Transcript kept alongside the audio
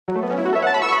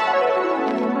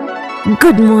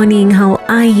Good morning. How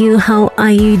are you? How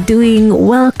are you doing?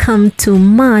 Welcome to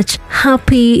March.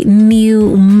 Happy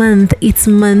new month. It's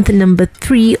month number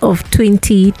 3 of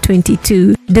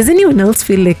 2022. Does anyone else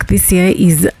feel like this year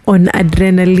is on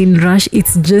adrenaline rush?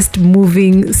 It's just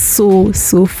moving so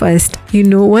fast. You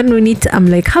know, 1 minute I'm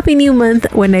like, happy new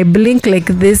month. When I blink like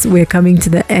this, we're coming to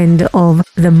the end of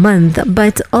the month.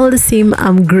 But all the same,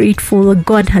 I'm grateful.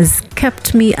 God has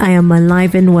kept me. I am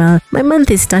alive and well. My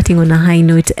month is starting on a high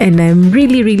note, and I'm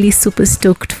really super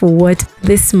stoked for what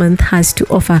this month has to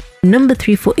offer. Number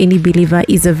 3 for any believer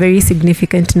is a very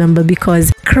significant number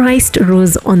because Christ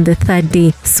rose on the 3rd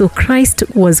day. So Christ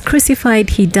was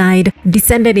crucified, he died,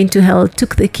 descended into hell,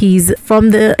 took the keys from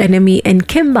the enemy and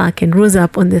came back and rose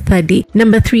up on the 3rd day.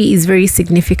 Number 3 is very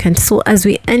significant. So as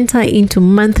we enter into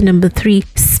month number 3,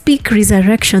 speak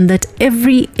resurrection, that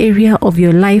every area of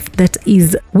your life that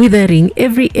is withering,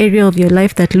 every area of your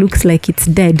life that looks like it's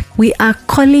dead, we are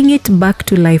calling it back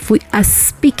to life. We are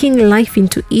speaking life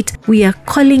into it. We are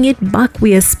calling it back.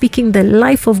 We are speaking the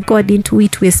life of God into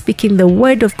it. We are speaking the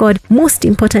word of God. Most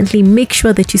importantly, make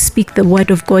sure that you speak the word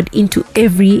of God into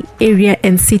every area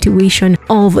and situation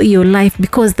of your life,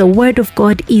 because the word of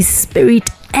God is spirit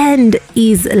and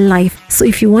is life. So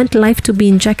if you want life to be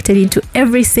injected into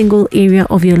every single area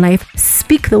of your life,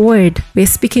 speak the word. We're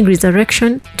speaking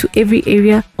resurrection to every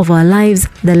area of our lives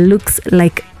that looks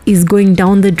like is going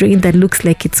down the drain, that looks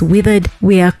like it's withered.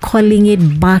 We are calling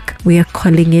it back. We are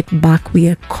calling it back. We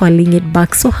are calling it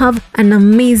back. So have an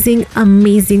amazing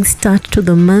start to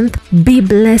the month. Be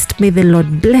blessed. May the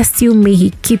Lord bless you. May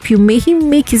he keep you. May he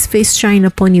make his face shine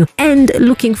upon you. And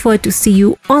looking forward to see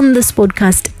you on this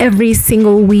podcast every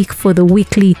single week for the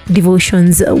weekly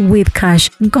devotions with Cash.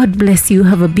 God bless you.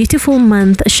 Have a beautiful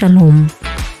month. Shalom.